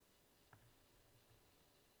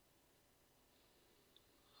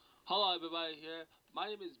Hello, everybody here. My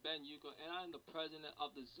name is Ben Yuko, and I'm the president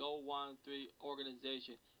of the Zo13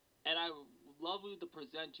 organization. And I would love to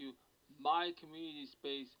present you my community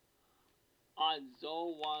space on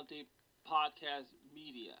Zo13 podcast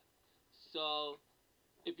media. So,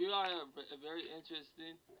 if you are very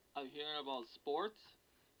interested of hearing about sports,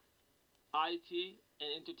 IT, and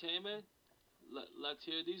entertainment, let's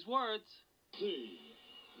hear these words. See,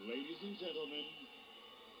 ladies and gentlemen,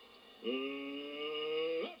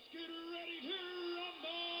 let's get ready to rumble!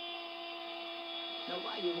 Now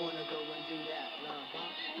why you wanna go and do that, love, huh?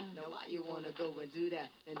 Now why you wanna go and do that,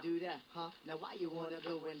 huh? Now why you wanna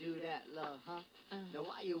go and do that, love, huh? Now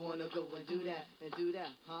why you wanna go and do that,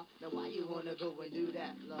 huh? Now why you wanna go and do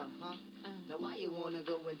that, love, huh? Now why you wanna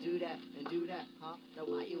go and do that, huh? Now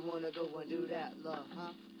why you wanna go and do that, love,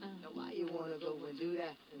 huh? Now why you wanna go and do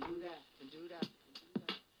that and do that and do that? Yeah,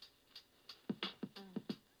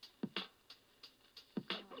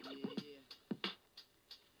 yeah.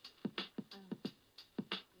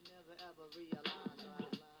 You never ever realize,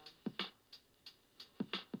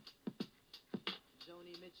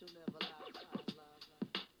 Joni Mitchell never lies, what?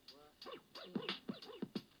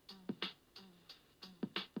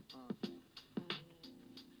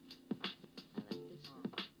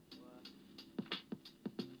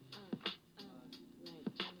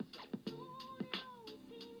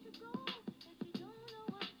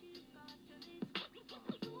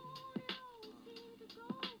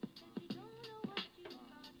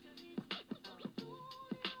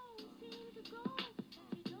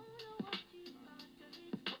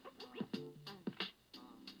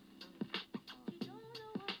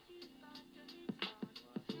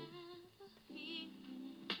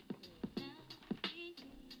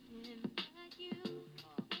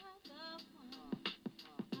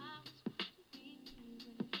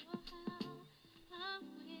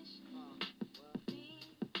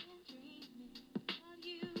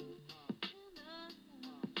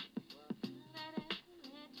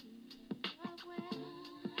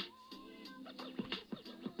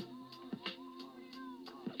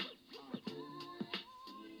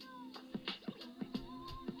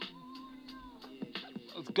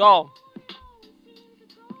 Let's go.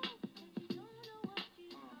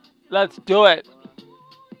 Let's do it.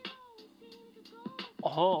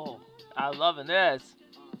 Oh, I'm loving this.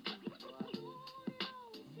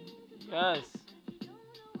 Yes.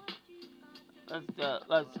 Let's go.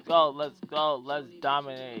 Let's go. Let's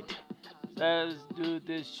dominate. Let's do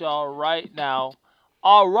this show right now.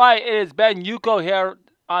 All right, it is Ben Yuko here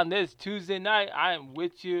on this Tuesday night. I am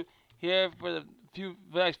with you here for the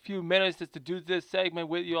next few minutes just to do this segment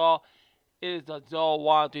with you all. It is the Zoe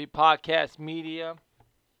 103 Podcast Media,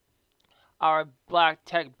 our Black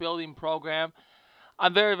Tech Building Program.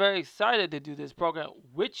 I'm very, very excited to do this program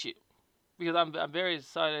with you because I'm very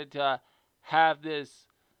excited to have this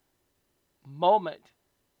moment,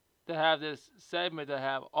 to have this segment, to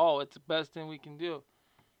have, oh, it's the best thing we can do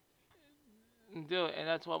it, and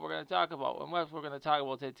that's what we're going to talk about. And what we're going to talk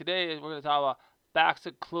about today is we're going to talk about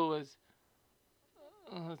Baxter Clues.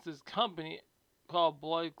 It's this company called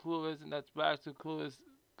Boyd Clues, and that's Baxter Clues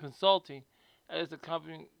Consulting. That is the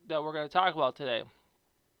company that we're going to talk about today.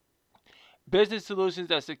 Business solutions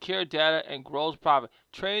that secure data and grows profit.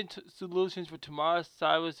 Solutions for tomorrow's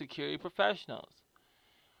cybersecurity professionals.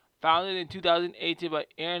 Founded in 2018 by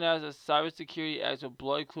international cybersecurity expert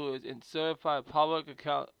Boyd Clues and certified public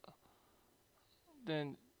accountant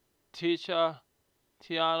Tisha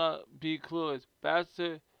Tiana B. Clues,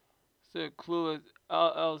 Baxter Clues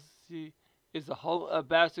LLC is the home of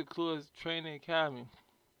Baxter Clues Training Academy.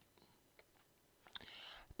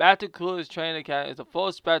 Baxter Clues Training Academy is a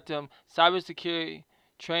full spectrum cybersecurity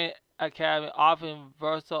training academy offering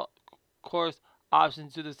versatile course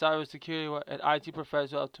options to the cybersecurity and IT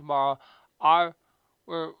professional of tomorrow. Our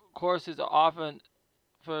where courses are often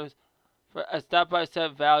for, for a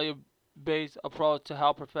step-by-step value-based approach to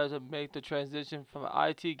help professionals make the transition from an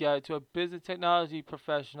IT guy to a business technology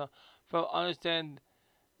professional, from understanding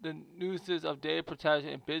the nuances of data protection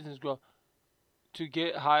and business growth to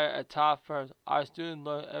get hired at top firms. Our students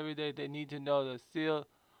learn every day they need to know the skill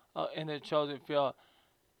in their chosen field.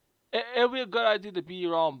 It would be a good idea to be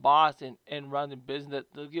your own boss and run the business.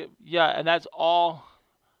 Yeah, and that's all.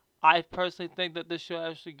 I personally think that this should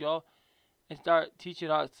actually go and start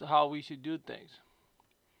teaching us how we should do things.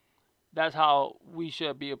 That's how we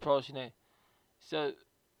should be approaching it. So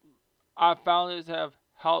our founders have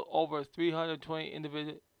helped over 320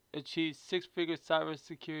 individuals achieve six-figure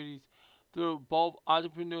cybersecurity through both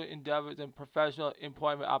entrepreneurial endeavors and professional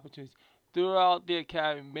employment opportunities. Throughout the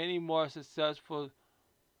academy, many more successful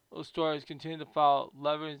stories continue to follow,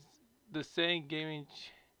 leveraging the same gaming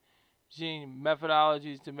using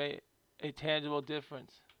methodologies to make a tangible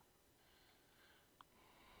difference.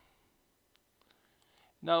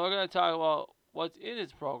 Now we're going to talk about what's in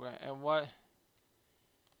this program and what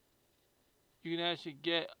you can actually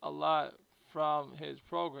get a lot from his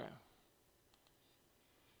program.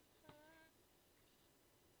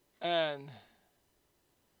 And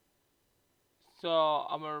so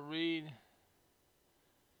I'm going to read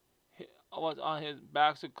what's on his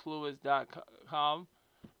BaxterClewis.com.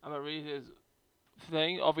 I'm going to read his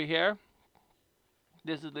thing over here.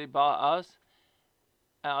 This is about us.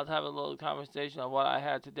 And I'll have a little conversation on what I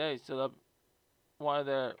had today. So that one of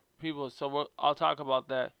their people. So I'll talk about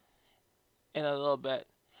that in a little bit.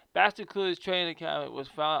 Baxter Clues Training Academy was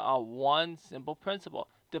founded on one simple principle: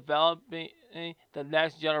 developing the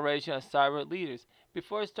next generation of cyber leaders.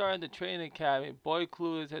 Before starting the training academy, Boyd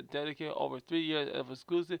Clues had dedicated over 3 years of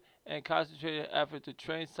exclusive and concentrated effort to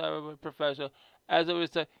train cyber professionals. As a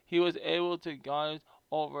result, he was able to garner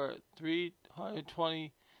over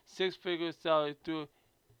 320 six-figure salary through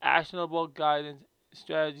actionable guidance,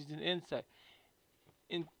 strategies, and insight.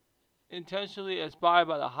 In, Intentionally inspired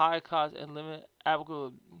by the high cost and limited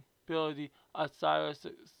applicability of cyber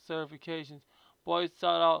certifications, Boyd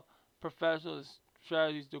sought out professional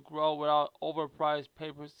strategies to grow without overpriced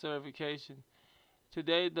paper certification.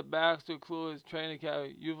 Today, the Baxter Clues Training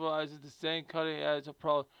Academy utilizes the same cutting-edge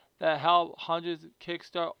approach that helped hundreds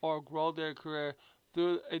kickstart or grow their career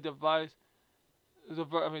through a diverse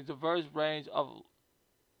range of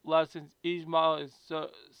lessons. Each model is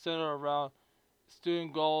centered around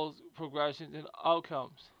student goals, progressions, and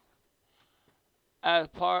outcomes. As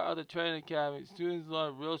part of the training academy, students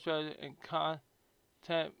learn real strategy and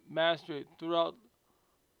content mastery. Throughout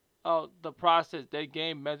the process, they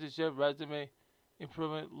gain mentorship, resume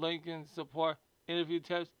improvement, LinkedIn support, interview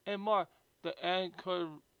tips, and more. The end could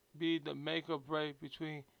be the make or break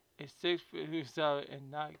between a six-figure salary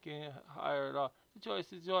and not getting hired at all. The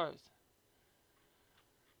choice is yours.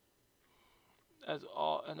 That's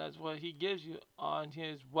all, and that's what he gives you on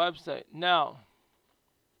his website. Now,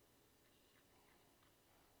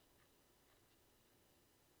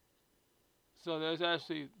 so there's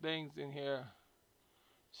actually things in here.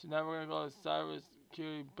 So now we're gonna go to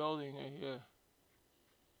cybersecurity building right here.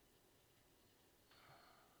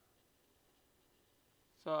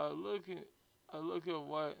 So I look at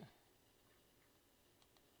what.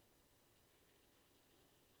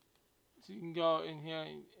 So you can go in here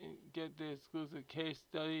and get the exclusive case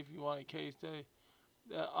study if you want a case study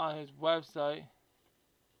on his website.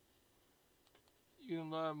 You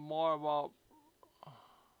can learn more about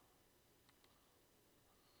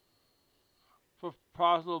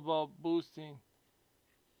profitable boosting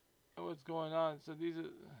and what's going on. So these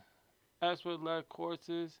are expert-led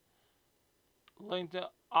courses, LinkedIn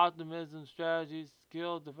optimism strategies,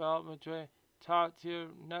 skill development training, top-tier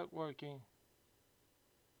networking.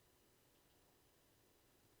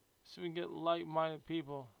 So we can get like-minded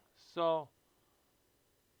people. So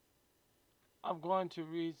I'm going to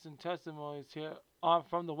read some testimonies here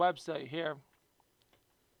from the website here.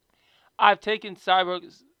 I've taken cyber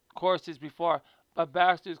courses before, but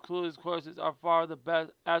Baxter's Clueless courses are far the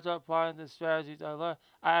best. After applying the strategies I learned,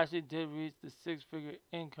 I actually did reach the six-figure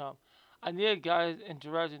income. I needed guidance and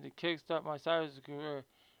direction to kickstart my cybersecurity career,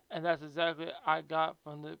 and that's exactly what I got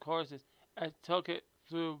from the courses. I took it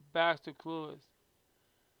through Baxter Clueless.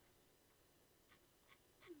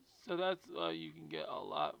 So that's you can get a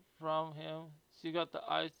lot from him. So you got the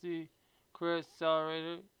IC Career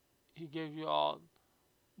Accelerator. He gave you all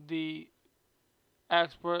the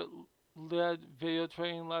expert-led video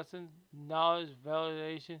training lessons, knowledge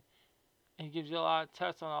validation, and he gives you a lot of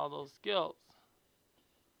tests on all those skills.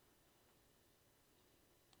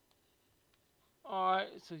 Alright,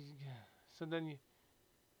 so then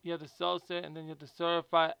you have the CELSIT, and then you have the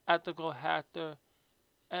Certified Ethical Hacker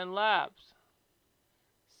and Labs.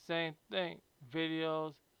 Same thing.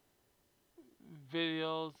 Videos,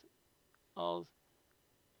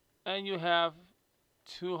 and you have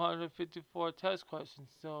 254 test questions.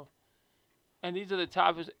 So, and these are the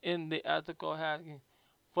topics in the ethical hacking: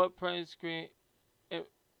 footprint screen,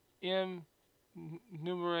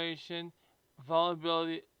 enumeration,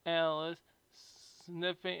 vulnerability analysis,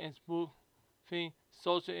 sniffing and spoofing,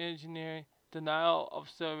 social engineering, denial of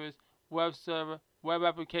service, web server, web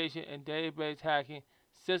application, and database hacking,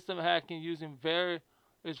 system hacking using various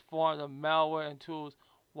forms of malware and tools,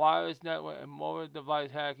 wireless network and mobile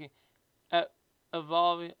device hacking,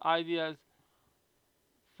 evolving ideas,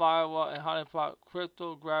 firewall and honeypot,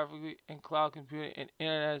 cryptographically and cloud computing, and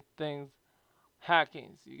Internet Things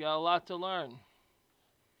hacking. So you got a lot to learn.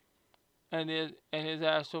 And his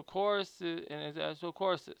actual courses.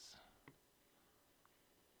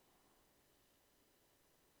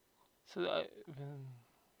 So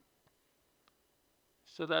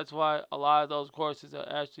so that's why a lot of those courses are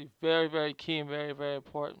actually very, very key and very, very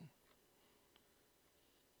important.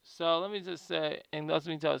 So let me just say, and let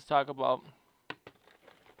me just talk about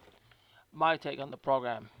my take on the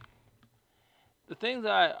program. The things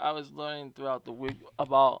that I was learning throughout the week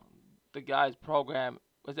about the guy's program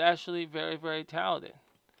was actually very, very talented.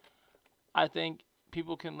 I think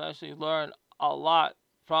people can actually learn a lot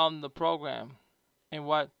from the program and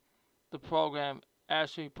what the program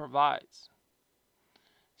actually provides.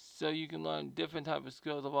 So you can learn different type of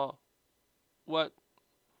skills about what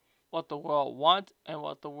what the world wants and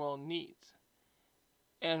what the world needs.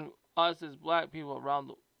 And us as black people around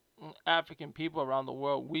the African people around the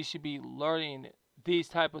world, we should be learning these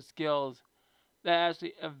type of skills that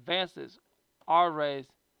actually advances our race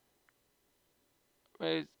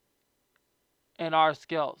and our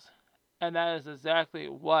skills. And that is exactly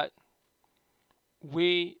what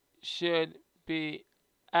we should be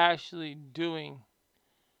actually doing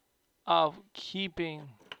of keeping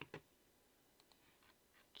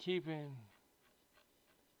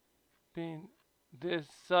being this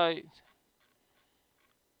site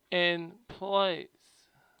in place.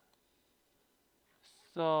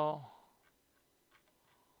 So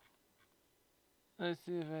let's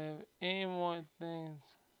see if I have any more things.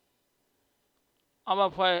 I'm gonna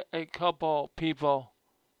play a couple people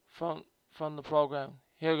from the program.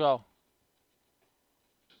 Here we go.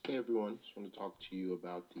 Hey everyone, just want to talk to you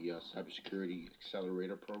about the Cybersecurity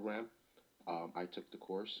Accelerator Program. I took the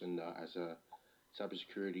course, and as a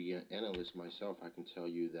cybersecurity analyst myself, I can tell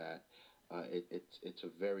you that it's a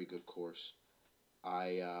very good course.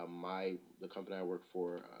 The company I work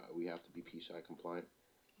for, we have to be PCI compliant,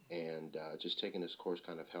 and just taking this course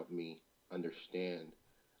kind of helped me understand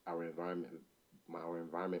our environment, our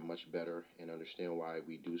environment much better, and understand why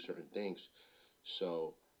we do certain things.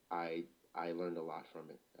 So I I learned a lot from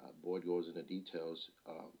it. Boyd goes into details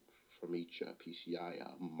from each PCI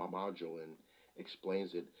module and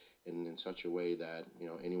explains it in such a way that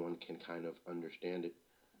anyone can kind of understand it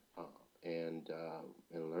uh, and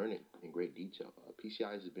learn it in great detail.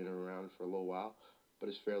 PCI has been around for a little while, but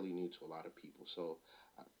it's fairly new to a lot of people. So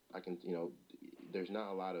I can there's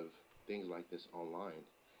not a lot of things like this online,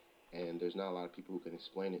 and there's not a lot of people who can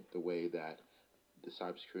explain it the way that the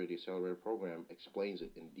Cybersecurity Accelerator program explains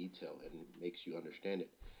it in detail and makes you understand it,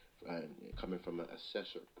 coming from an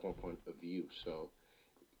assessor point of view. So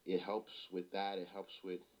it helps with that. It helps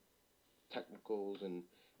with technicals and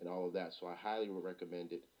all of that. So I highly would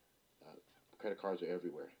recommend it. Uh, Credit cards are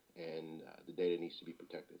everywhere, and the data needs to be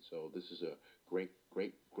protected. So this is a great,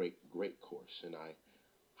 great, great, great course, and I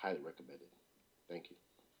highly recommend it. Thank you.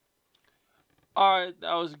 Alright,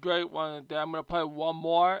 that was a great one. Then I'm gonna play one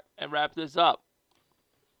more and wrap this up.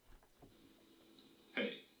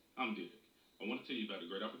 Hey, I'm Dick. I want to tell you about a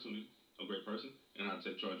great opportunity, a great person, and how to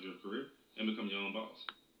take charge of your career and become your own boss.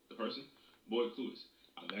 The person? Boyd Cluis.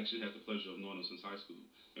 I've actually had the pleasure of knowing him since high school,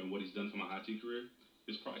 and what he's done for my IT career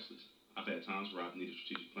is priceless. I've had times where I've needed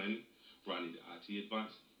strategic planning, where I needed IT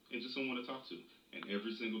advice, and just someone to talk to. And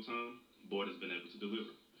every single time, Boyd has been able to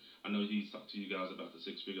deliver. I know he's talked to you guys about the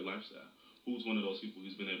six-figure lifestyle. Who's one of those people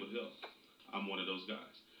he's been able to help? I'm one of those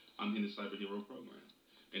guys. I'm in the Cyber Hero program.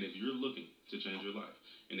 And if you're looking to change your life,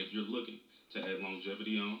 and if you're looking to add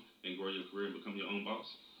longevity on and grow your career and become your own boss,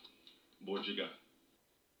 Boyd's your guy.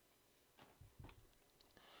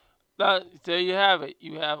 There you have it.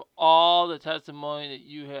 You have all the testimony that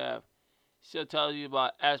you have. She'll tell you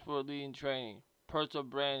about expert leading training, personal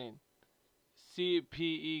branding,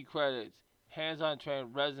 CPE credits, hands-on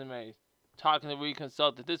training, resumes, talking to re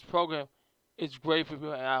consultant. This program is great for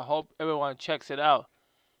people, and I hope everyone checks it out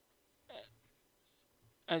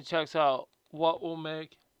and checks out what will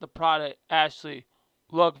make the product actually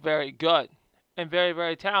look very good and very,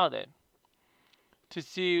 very talented to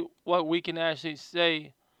see what we can actually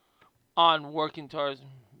say on working towards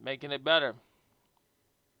making it better.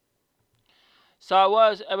 So I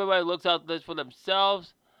was, everybody looks out this for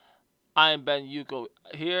themselves. I am Ben Yuko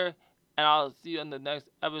here, and I'll see you in the next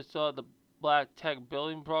episode of the Black Tech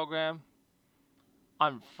Building Program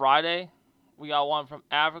on Friday. We got one from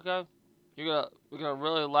Africa. We're gonna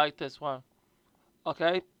really like this one.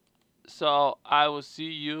 Okay? So I will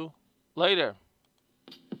see you later.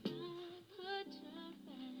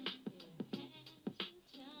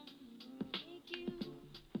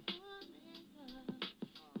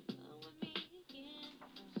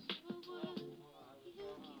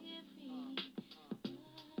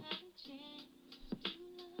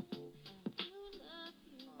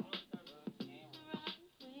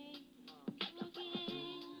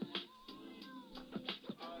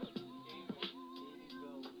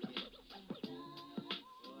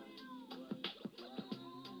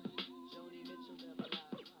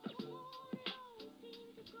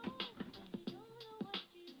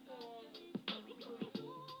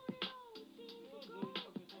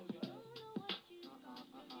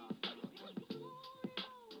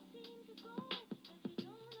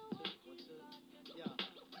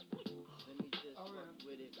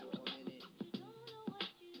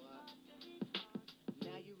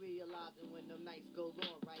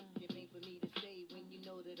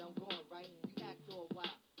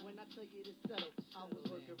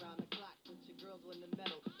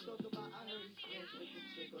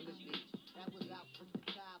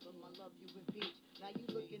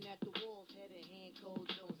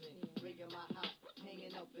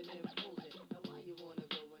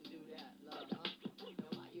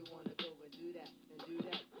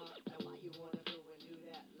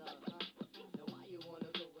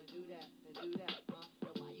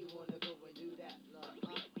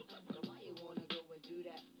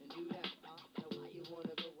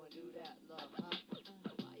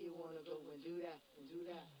 do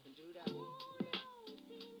that, and do that.